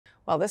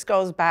Well, this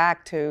goes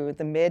back to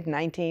the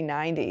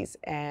mid-1990s,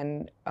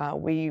 and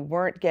we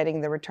weren't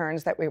getting the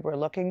returns that we were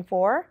looking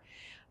for.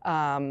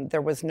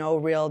 There was no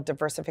real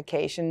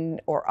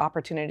diversification or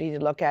opportunity to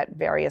look at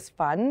various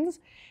funds,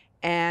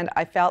 and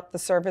I felt the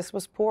service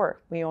was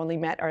poor. We only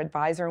met our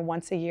advisor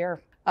once a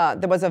year.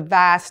 There was a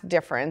vast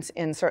difference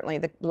in certainly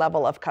the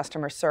level of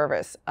customer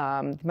service.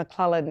 The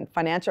McClelland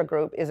Financial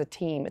Group is a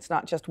team. It's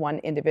not just one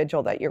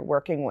individual that you're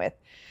working with.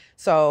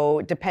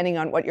 So depending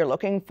on what you're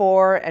looking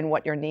for and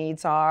what your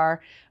needs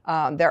are,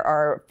 there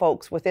are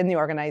folks within the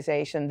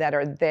organization that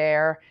are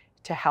there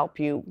to help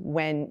you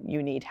when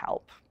you need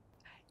help.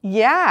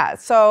 Yeah,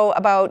 so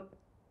about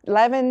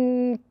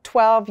 11,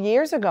 12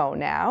 years ago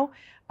now,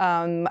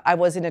 I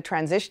was in a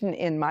transition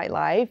in my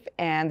life,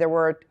 and there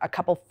were a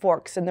couple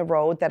forks in the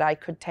road that I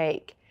could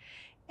take.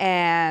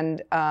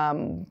 And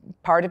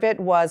part of it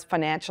was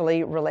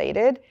financially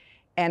related,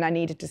 and I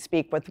needed to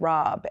speak with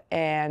Rob.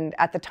 And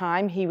at the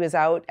time, he was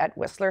out at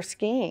Whistler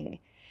skiing.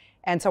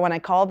 And so when I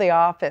called the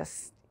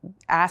office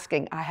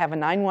asking, I have a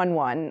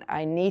 911,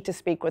 I need to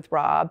speak with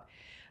Rob,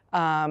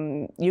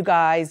 you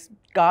guys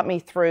got me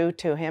through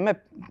to him.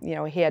 You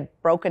know, he had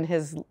broken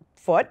his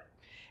foot,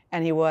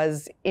 and he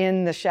was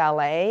in the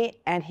chalet,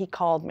 and he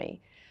called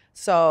me.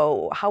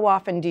 So how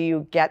often do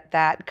you get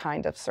that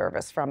kind of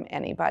service from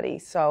anybody?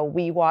 So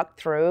we walked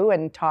through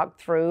and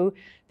talked through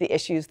the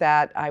issues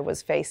that I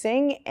was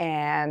facing,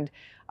 and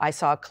I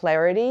saw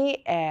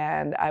clarity,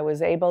 and I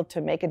was able to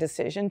make a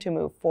decision to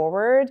move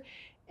forward,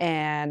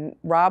 and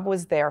Rob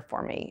was there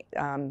for me.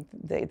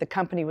 The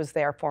company was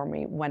there for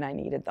me when I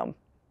needed them.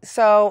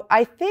 So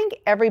I think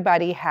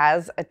everybody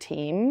has a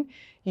team.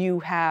 You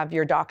have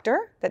your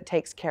doctor that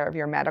takes care of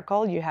your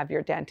medical, you have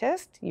your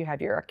dentist, you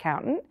have your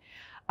accountant.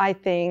 I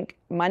think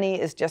money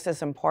is just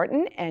as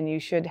important, and you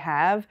should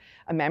have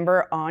a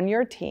member on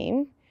your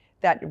team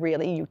that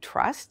really you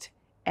trust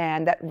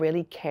and that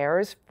really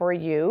cares for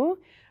you.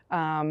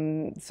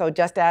 So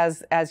just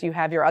as you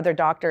have your other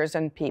doctors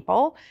and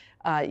people,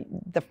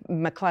 the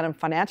McClelland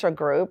Financial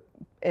Group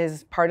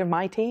is part of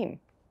my team.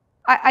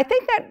 I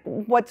think that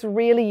what's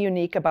really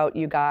unique about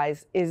you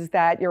guys is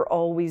that you're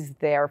always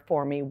there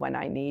for me when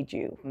I need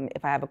you.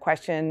 If I have a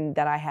question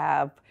that I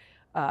have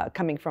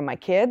coming from my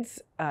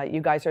kids, you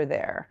guys are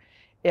there.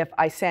 If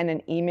I send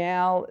an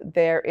email,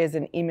 there is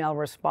an email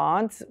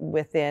response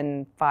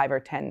within 5 or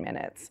 10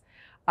 minutes.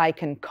 I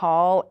can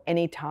call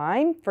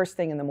anytime, first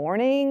thing in the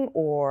morning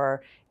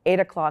or 8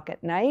 o'clock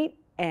at night,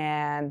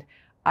 and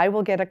I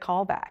will get a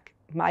call back.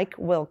 Mike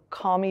will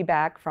call me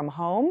back from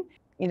home.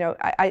 You know,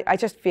 I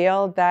just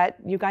feel that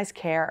you guys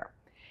care,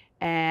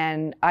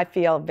 and I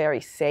feel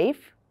very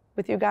safe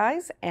with you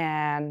guys,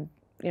 and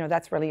you know,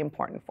 that's really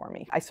important for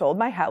me. I sold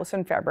my house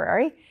in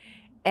February,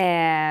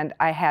 and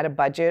I had a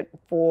budget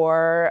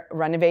for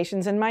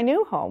renovations in my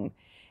new home,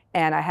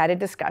 and I had a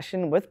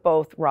discussion with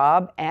both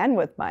Rob and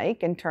with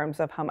Mike in terms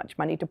of how much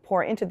money to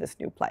pour into this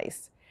new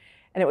place,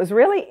 and it was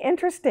really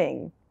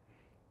interesting.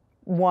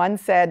 One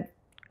said,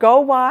 "Go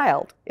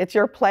wild, it's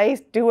your place,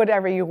 do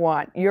whatever you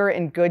want, you're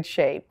in good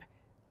shape."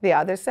 The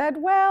other said,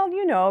 well,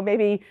 you know,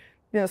 maybe,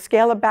 you know,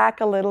 scale it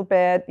back a little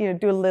bit, you know,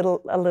 do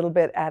a little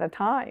bit at a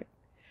time,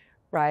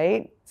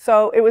 right?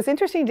 So it was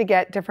interesting to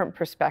get different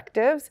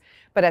perspectives,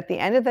 but at the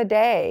end of the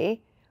day,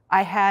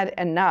 I had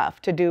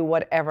enough to do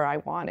whatever I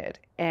wanted.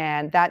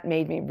 And that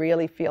made me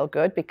really feel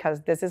good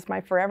because this is my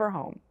forever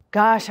home.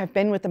 Gosh, I've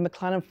been with the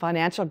McClelland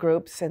Financial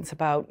Group since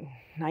about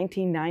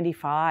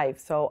 1995,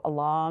 so a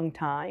long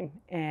time.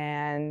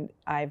 And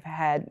I've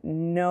had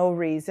no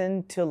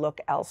reason to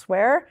look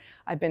elsewhere.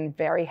 I've been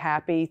very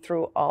happy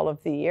through all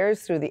of the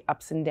years, through the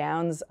ups and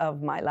downs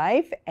of my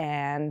life.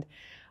 And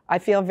I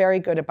feel very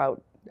good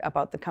about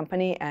the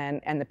company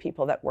and the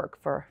people that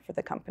work for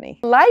the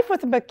company. Life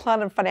with the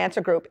McClelland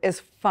Financial Group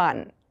is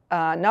fun.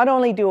 Not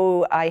only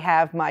do I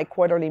have my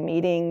quarterly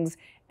meetings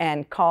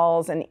and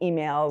calls and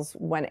emails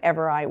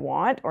whenever I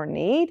want or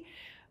need,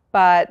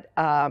 but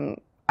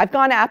I've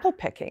gone apple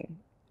picking,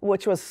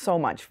 which was so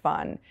much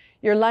fun.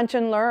 Your lunch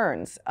and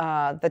learns,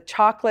 the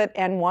chocolate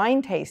and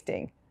wine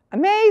tasting,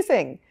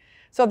 amazing.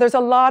 So there's a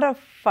lot of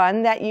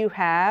fun that you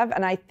have,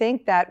 and I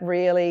think that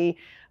really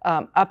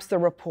ups the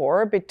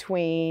rapport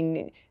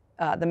between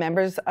the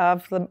members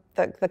of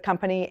the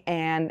company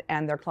and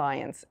their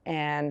clients.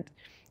 And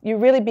you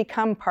really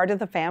become part of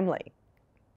the family.